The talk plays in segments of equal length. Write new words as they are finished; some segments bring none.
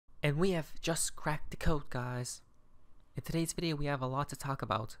And we have just cracked the code, guys. In today's video, we have a lot to talk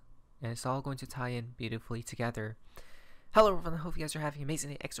about, and it's all going to tie in beautifully together. Hello everyone, I hope you guys are having an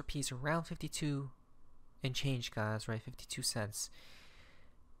amazing day. XRP is around 52 and change, guys, right? 52 cents.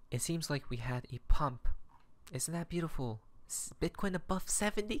 It seems like we had a pump. Isn't that beautiful? Bitcoin above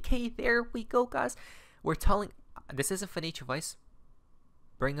 70k. There we go, guys. We're telling, this is a financial advice.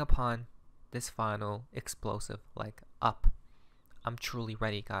 Bring upon this final explosive, like up. I'm truly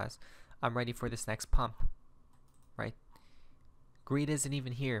ready, guys. I'm ready for this next pump, right? Greed isn't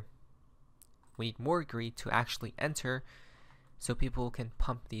even here. We need more greed to actually enter so people can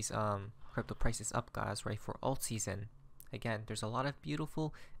pump these crypto prices up, guys, right? For alt season. Again, there's a lot of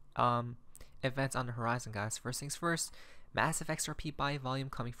beautiful events on the horizon, guys. First things first, massive XRP buy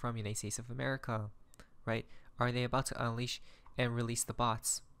volume coming from United States of America, right? Are they about to unleash and release the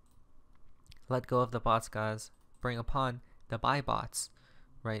bots? Let go of the bots, guys. Bring upon the buy bots,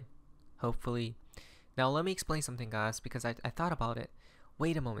 right? Hopefully. Now let me explain something, guys, because I thought about it.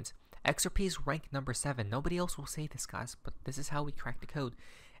 Wait a moment. XRP is ranked number 7. Nobody else will say this, guys, but this is how we crack the code.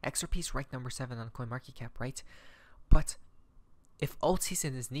 XRP is ranked number 7 on CoinMarketCap, right? But if alt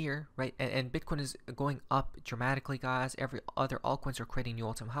season is near, right, and Bitcoin is going up dramatically, guys, every other altcoins are creating new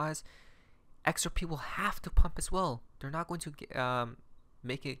all-time highs, XRP will have to pump as well. They're not going to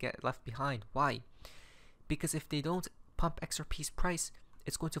make it get left behind. Why? Because if they don't pump XRP's price,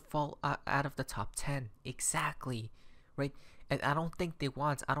 it's going to fall out of the top 10. Exactly, right? And I don't think they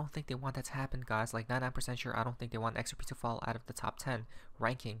want that to happen, guys. Like 99% sure, I don't think they want XRP to fall out of the top 10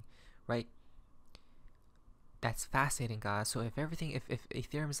 ranking, right? That's fascinating, guys. So if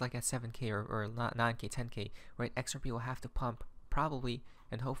Ethereum is like at 7k or 9k, 10k, right, XRP will have to pump probably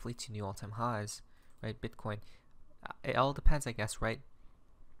and hopefully to new all-time highs, right? Bitcoin, it all depends, I guess, right?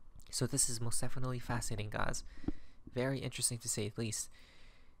 So this is most definitely fascinating, guys. Very interesting to say the least.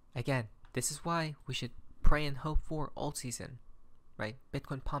 Again, this is why we should pray and hope for alt season, right?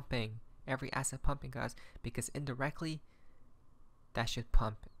 Bitcoin pumping, every asset pumping, guys, because indirectly that should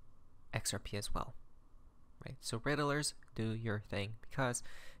pump XRP as well, right? So riddlers, do your thing, because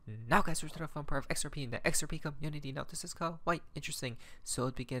now, guys, we're to the fun part of XRP in the XRP community. Now this is quite interesting. So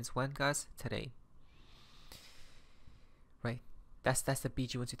it begins when, guys? Today, right? That's the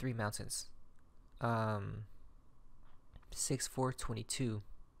BG123 mountains. 6422,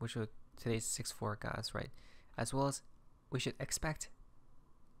 which was today's 64, guys, right? As well as we should expect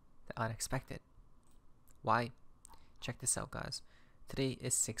the unexpected. Why? Check this out, guys. Today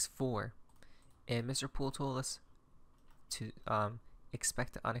is 64, and Mr. Poole told us to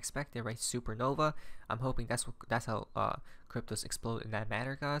expect the unexpected, right? Supernova. I'm hoping that's how cryptos explode in that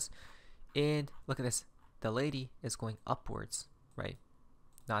manner, guys. And look at this. The lady is going upwards, right?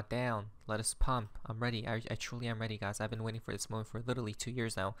 Not down. Let us pump. I'm ready. I truly am ready, guys. I've been waiting for this moment for literally 2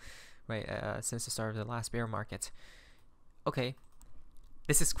 years now, right? Since the start of the last bear market. Okay,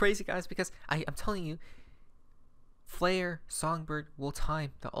 this is crazy, guys, because I'm telling you, Flare Songbird will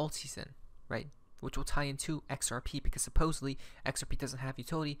time the alt season, right? Which will tie into XRP, because supposedly XRP doesn't have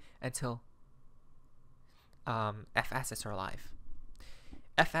utility until F assets are live.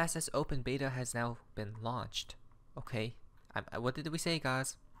 F assets open beta has now been launched. Okay. What did we say,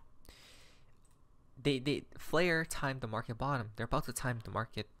 guys? They Flare timed the market bottom. They're about to time the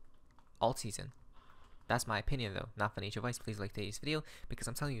market alt season. That's my opinion, though, not financial advice. Please like today's video, because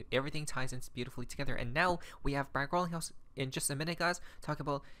I'm telling you, everything ties in beautifully together. And now we have Brad Garlinghouse in just a minute, guys, talk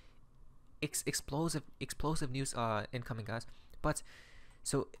about explosive news incoming, guys. But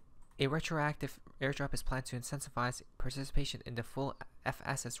so a retroactive airdrop is planned to incentivize participation in the full F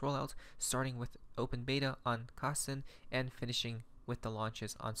assets rollout, starting with open beta on Costin and finishing with the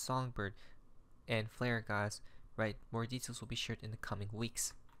launches on Songbird and Flare, guys, right? More details will be shared in the coming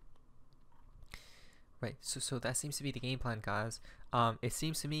weeks, right? So that seems to be the game plan, guys. It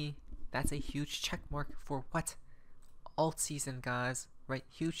seems to me that's a huge check mark for what? Alt season, guys, right?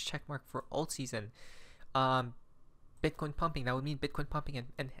 Huge check mark for alt season. Bitcoin pumping, that would mean Bitcoin pumping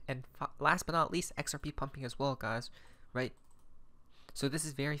and last but not least, XRP pumping as well, guys, right? So this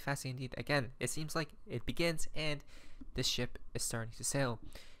is very fascinating indeed. Again, it seems like it begins and this ship is starting to sail.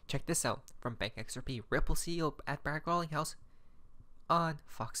 Check this out from Bank XRP. Ripple CEO at Brad Garlinghouse on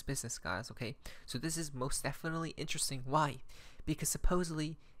Fox Business, guys, okay? So this is most definitely interesting. Why? Because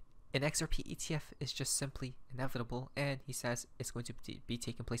supposedly an XRP ETF is just simply inevitable, and he says it's going to be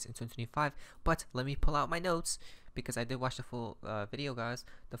taking place in 2025. But let me pull out my notes, because I did watch the full video, guys,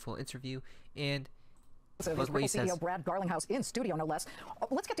 the full interview, and look what he says. CEO Brad Garlinghouse in studio, no less.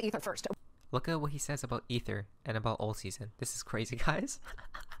 Let's get to Ether first. Look at what he says about Ether and about alt season. This is crazy, guys.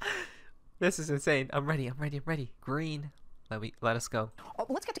 This is insane. I'm ready. Green Let us go.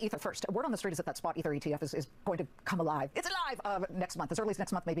 Let's get to Ether first. Word on the street is that that spot Ether ETF is going to come alive. It's alive next month, as early as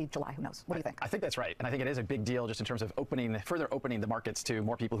next month, maybe July. Who knows? What do you think? I think that's right. And I think it is a big deal just in terms of further opening the markets to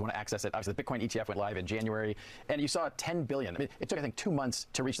more people who want to access it. Obviously, the Bitcoin ETF went live in January, and you saw 10 billion. I mean, it took, I think, 2 months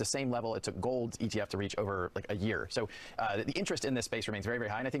to reach the same level it took gold's ETF to reach over like a year. So the interest in this space remains very, very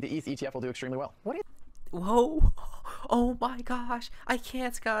high, and I think the ETH ETF will do extremely well. What do you Whoa! Oh my gosh! I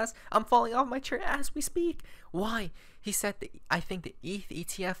can't, guys. I'm falling off my chair as we speak. Why? He said that I think the ETH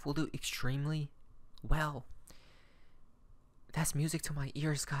ETF will do extremely well. That's music to my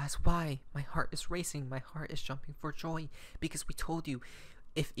ears, guys. Why? My heart is racing. My heart is jumping for joy because we told you,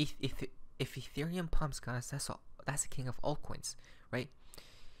 if Ethereum pumps, guys, that's the king of altcoins, right?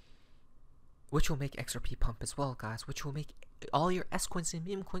 Which will make XRP pump as well, guys. Which will make all your S coins and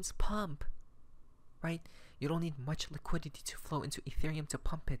meme coins pump. Right? You don't need much liquidity to flow into Ethereum to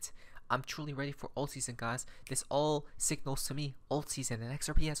pump it. I'm truly ready for alt season, guys. This all signals to me alt season, and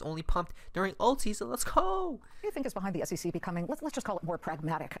XRP has only pumped during alt season. Let's go! What do you think is behind the SEC becoming, let's just call it more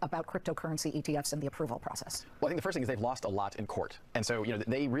pragmatic about cryptocurrency ETFs and the approval process? Well, I think the first thing is they've lost a lot in court. And so,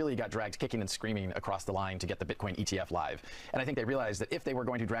 they really got dragged kicking and screaming across the line to get the Bitcoin ETF live. And I think they realized that if they were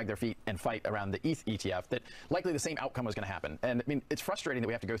going to drag their feet and fight around the ETH ETF, that likely the same outcome was going to happen. And I mean, it's frustrating that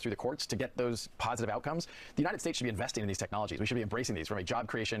we have to go through the courts to get those positive outcomes. The United States should be investing in these technologies. We should be embracing these from a job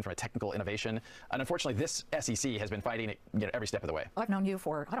creation, from a technical innovation. And unfortunately, this SEC has been fighting it every step of the way. I've known you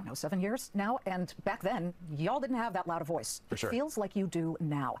for, I don't know, 7 years now, and back then, y'all didn't have that loud a voice. For sure. It feels like you do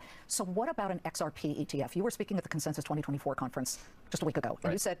now. So what about an XRP ETF? You were speaking at the Consensus 2024 conference just a week ago,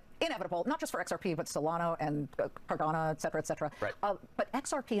 and you said inevitable, not just for XRP, but Solana and Cardano, et cetera, et cetera. Right. But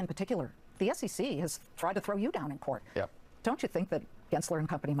XRP in particular, the SEC has tried to throw you down in court. Yep. Don't you think that Gensler and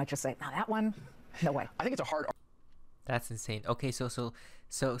company might just say, now that one, no way? I think it's a hard. That's insane. Okay, so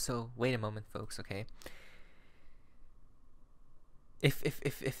wait a moment, folks. Okay,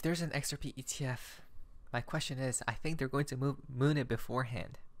 if there's an XRP ETF, my question is, I think they're going to moon it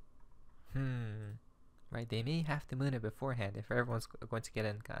beforehand. Right? They may have to moon it beforehand if everyone's going to get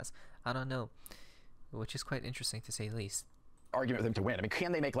in, guys. I don't know, which is quite interesting to say the least. Argument with them to win. I mean,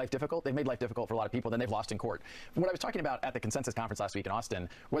 can they make life difficult? They've made life difficult for a lot of people, then they've lost in court. What I was talking about at the Consensus conference last week in Austin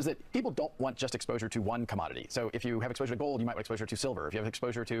was that people don't want just exposure to one commodity. So if you have exposure to gold, you might want exposure to silver. If you have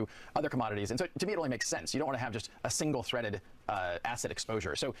exposure to other commodities. And so to me, it only makes sense. You don't want to have just a single threaded asset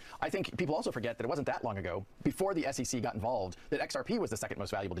exposure. So I think people also forget that it wasn't that long ago, before the SEC got involved, that XRP was the second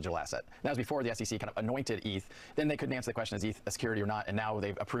most valuable digital asset. That was before the SEC kind of anointed ETH. Then they couldn't answer the question, is ETH a security or not? And now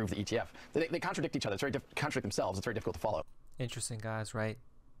they've approved the ETF. They contradict each other. It's very contradict themselves. It's very difficult to follow. Interesting, guys, right?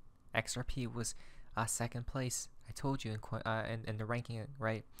 XRP was second place. I told you in the ranking,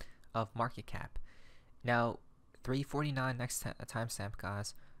 right, of market cap. Now, 349 next timestamp,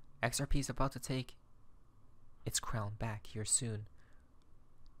 guys. XRP is about to take its crown back here soon.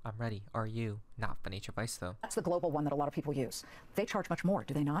 I'm ready. Are you? Not financial advice, though. That's the global one that a lot of people use. They charge much more,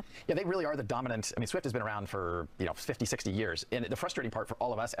 do they not? Yeah, they really are the dominant. I mean, Swift has been around for 50, 60 years. And the frustrating part for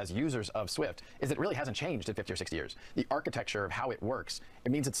all of us as users of Swift is that it really hasn't changed in 50 or 60 years. The architecture of how it works,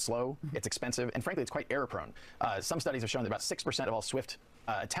 it means it's slow, it's expensive, and frankly, it's quite error prone. Some studies have shown that about 6% of all Swift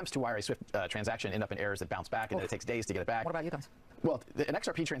attempts to wire a Swift transaction end up in errors that bounce back, and then it takes days to get it back. What about you guys? Well, an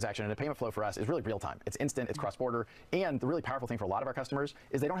XRP transaction and a payment flow for us is really real time. It's instant, it's cross-border, and the really powerful thing for a lot of our customers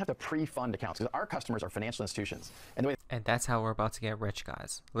is they don't have to pre-fund accounts, because our customers are financial institutions. And that's how we're about to get rich,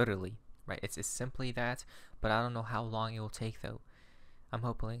 guys. Literally, right? It's simply that, but I don't know how long it will take, though. I'm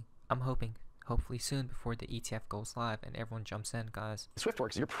hoping, hopefully soon before the ETF goes live and everyone jumps in, guys. Swift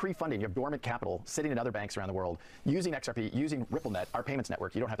works. You're pre-funding. You have dormant capital sitting in other banks around the world using XRP, using RippleNet, our payments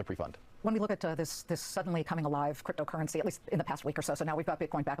network. You don't have to pre-fund. When we look at this suddenly coming alive cryptocurrency, at least in the past week or so, so now we've got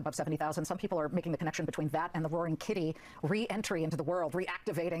Bitcoin back above 70,000. Some people are making the connection between that and the Roaring Kitty re-entry into the world,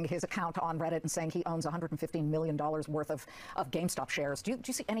 reactivating his account on Reddit and saying he owns $115 million worth of GameStop shares. Do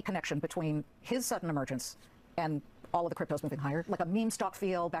you see any connection between his sudden emergence and all of the cryptos moving higher, like a meme stock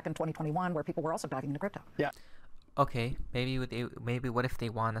feel back in 2021 where people were also diving into crypto? Yeah. Okay, maybe what if they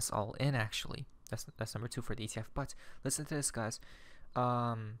want us all in, actually? That's number 2 for the ETF. But listen to this, guys.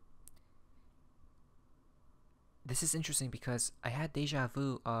 This is interesting because I had deja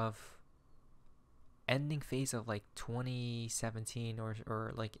vu of ending phase of like 2017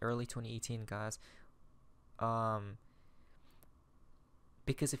 or like early 2018, guys.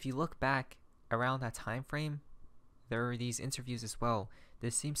 Because if you look back around that time frame, there are these interviews as well.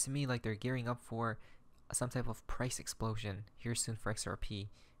 This seems to me like they're gearing up for some type of price explosion here soon for XRP,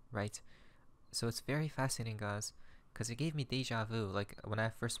 right? So it's very fascinating, guys, because it gave me deja vu, like when I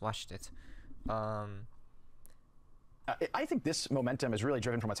first watched it. I think this momentum is really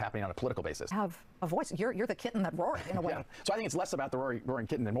driven from what's happening on a political basis. Have a voice. You're the kitten that roared in a way. Yeah. So I think it's less about the roaring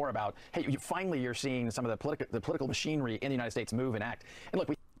kitten and more about, hey, finally you're seeing some of the political machinery in the United States move and act. And look,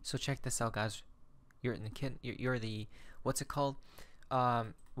 So check this out, guys. You're in the kitten. You're the, what's it called?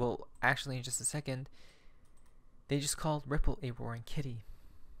 Well, actually, in just a second, they just called Ripple a roaring kitty,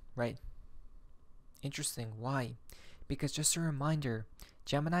 right? Interesting. Why? Because just a reminder,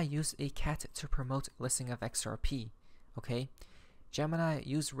 Gemini used a cat to promote listing of XRP. Okay, Gemini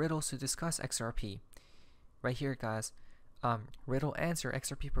used riddles to discuss XRP. Right here, guys. Riddle answer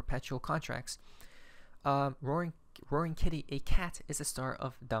XRP perpetual contracts. Roaring Kitty, a cat, is the star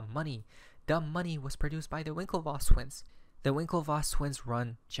of Dumb Money. Dumb Money was produced by the Winklevoss twins. The Winklevoss twins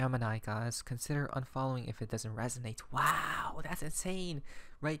run Gemini, guys. Consider unfollowing if it doesn't resonate. Wow, that's insane,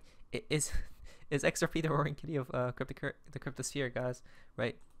 right? Is XRP the roaring kitty of the cryptosphere, guys,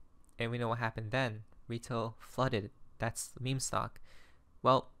 right? And we know what happened then. Retail flooded. That's the meme stock.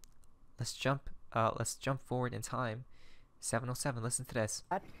 Well, let's jump forward in time. 707. Listen to this.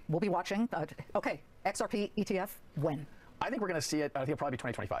 We'll be watching. Okay, XRP ETF when? I think we're going to see it. I think it'll probably be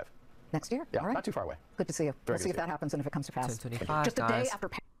 2025. Next year? Yeah, all right. not too far away. Good to see you. We'll see if that happens and if it comes to pass. 2025, Just a guys. day after.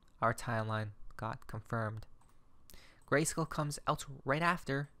 Our timeline got confirmed. Grayscale comes out right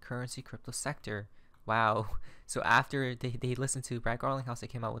after currency crypto sector. Wow. So after they listened to Brad Garlinghouse, they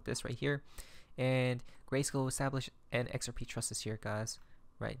came out with this right here. And Grayscale established an XRP trust this year, guys.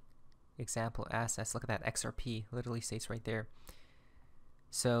 Right. Example assets. Look at that. XRP literally states right there.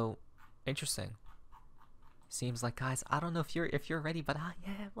 So interesting. Seems like, guys, I don't know if you're ready, but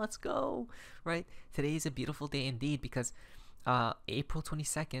yeah, let's go. Right. Today is a beautiful day indeed because April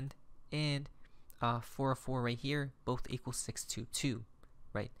 22nd and 404 right here both equal 622.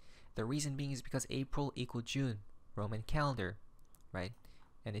 Right. The reason being is because April equal June, Roman calendar, right?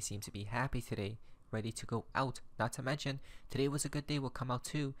 And they seem to be happy today, ready to go out. Not to mention, today was a good day. Will come out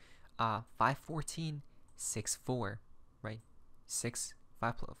too. 514, 64, right?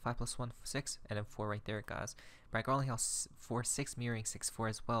 5 plus 1, 6, and then 4 right there, guys. Brad Garlinghouse 4, 6 mirroring 6, 4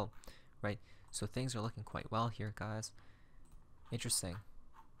 as well, right? So things are looking quite well here, guys. Interesting.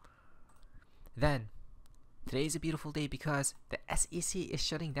 Then, today is a beautiful day because the SEC is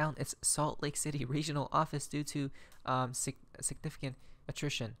shutting down its Salt Lake City regional office due to significant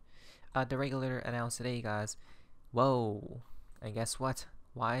attrition. The regulator announced today, guys. Whoa. And guess what?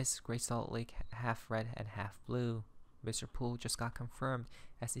 Why is Great Salt Lake half red and half blue? Mr. Poole just got confirmed.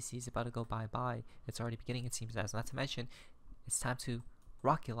 SEC is about to go bye-bye. It's already beginning, it seems as. Not to mention, it's time to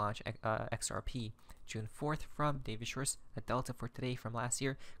rocket launch XRP. June 4th from David Schwartz, a Delta for today from last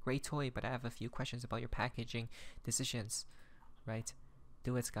year. Great toy, but I have a few questions about your packaging decisions. Right?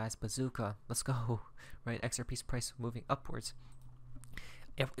 Do it, guys. Bazooka. Let's go. Right? XRP's price moving upwards.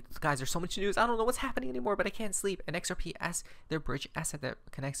 Guys, there's so much news. I don't know what's happening anymore, but I can't sleep. And XRP as their bridge asset that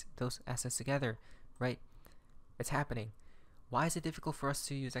connects those assets together. Right? It's happening. Why is it difficult for us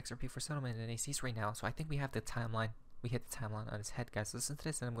to use XRP for settlement in ACs right now? So I think we have the timeline. We hit the timeline on its head, guys. Listen to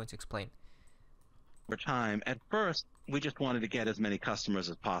this and I'm going to explain. Over time, at first, we just wanted to get as many customers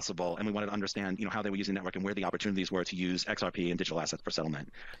as possible, and we wanted to understand, how they were using the network and where the opportunities were to use XRP and digital assets for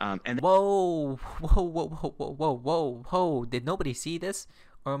settlement. And whoa, did nobody see this?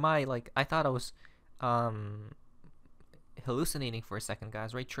 Or am I I thought I was hallucinating for a second,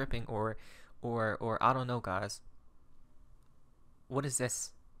 guys, right? Tripping or I don't know, guys. What is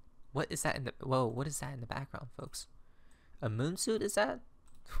this? What is that in the what is that in the background, folks? A moon suit, is that?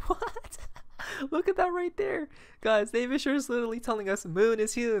 What? Look at that right there, guys. David Schwartz is literally telling us moon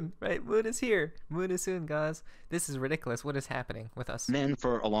is soon, right? Moon is here. Moon is soon, guys. This is ridiculous. What is happening with us? And then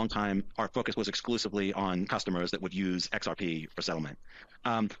for a long time, our focus was exclusively on customers that would use XRP for settlement.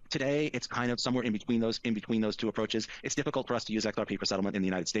 Today, it's kind of somewhere in between those two approaches. It's difficult for us to use XRP for settlement in the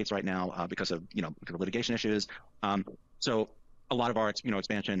United States right now because of litigation issues. So a lot of our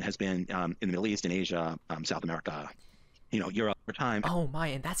expansion has been in the Middle East, in Asia, South America, Europe over time. Oh my,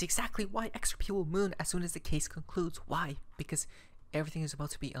 and that's exactly why XRP will moon as soon as the case concludes. Why? Because everything is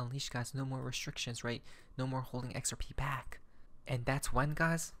about to be unleashed, guys. No more restrictions, right? No more holding XRP back. And that's when,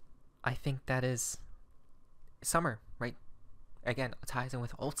 guys, I think that is summer, right? Again, ties in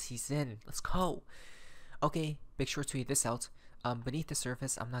with alt season. Let's go. Okay, make sure to read this out. Beneath the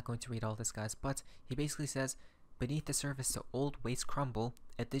surface, I'm not going to read all this, guys, but he basically says, beneath the surface, the old ways crumble.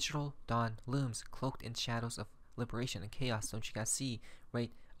 A digital dawn looms, cloaked in shadows of liberation and chaos. Don't you guys see, right?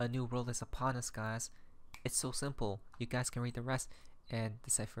 A new world is upon us, guys. It's so simple. You guys can read the rest and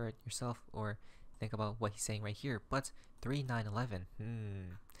decipher it yourself or think about what he's saying right here. But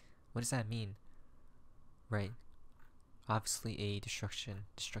 3911, what does that mean? Right? Obviously a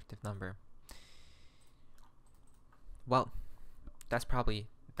destructive number. well, that's probably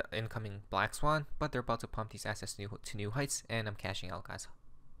the incoming black swan, but they're about to pump these assets to new heights, and I'm cashing out, guys.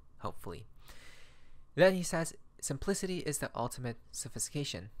 Hopefully. Then he says, simplicity is the ultimate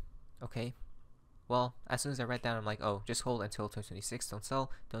sophistication. Okay. Well, as soon as I read that, I'm like, oh, just hold until 2026. Don't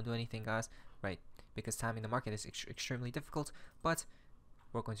sell. Don't do anything, guys. Right? Because timing the market is extremely difficult. But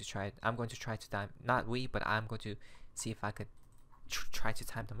we're going to try it. I'm going to try to time. Not we, but I'm going to see if I could try to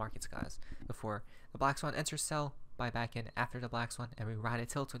time the markets, guys, before the black swan enters, sell, buy back in after the black swan, and we ride it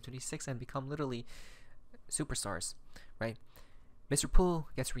till 2026 and become literally superstars. Right? Mr. Pool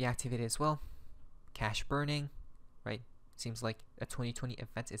gets reactivated as well. Cash burning. Right? Seems like a 2020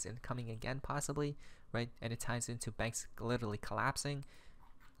 event is incoming again, possibly, right? And it ties into banks literally collapsing.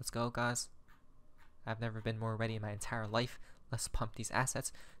 Let's go, guys. I've never been more ready in my entire life. Let's pump these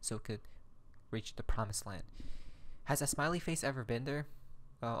assets so it could reach the promised land. Has a smiley face ever been there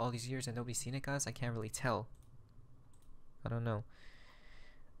all these years and nobody's seen it, guys? I can't really tell. I don't know.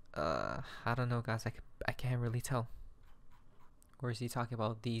 I don't know, guys. I can't really tell. Or is he talking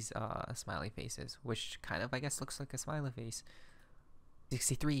about these smiley faces, which kind of, I guess, looks like a smiley face.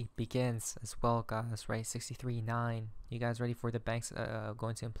 63 begins as well, guys, right? 63.9. You guys ready for the banks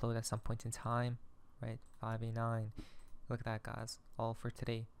going to implode at some point in time, right? 5.9. Look at that, guys. All for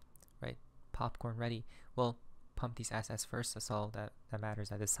today, right? Popcorn ready. Well, pump these assets first. That's all that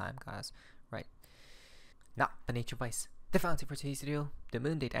matters at this time, guys, right? Not the nature vice. The fountain for today's video. The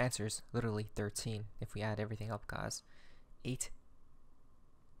moon date answers literally 13 if we add everything up, guys. 8.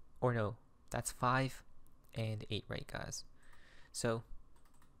 Or no, that's 5 and 8, right, guys? So,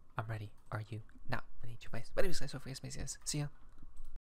 I'm ready. Are you? Now, I need your advice. But anyways, guys, hopefully you guys may see ya.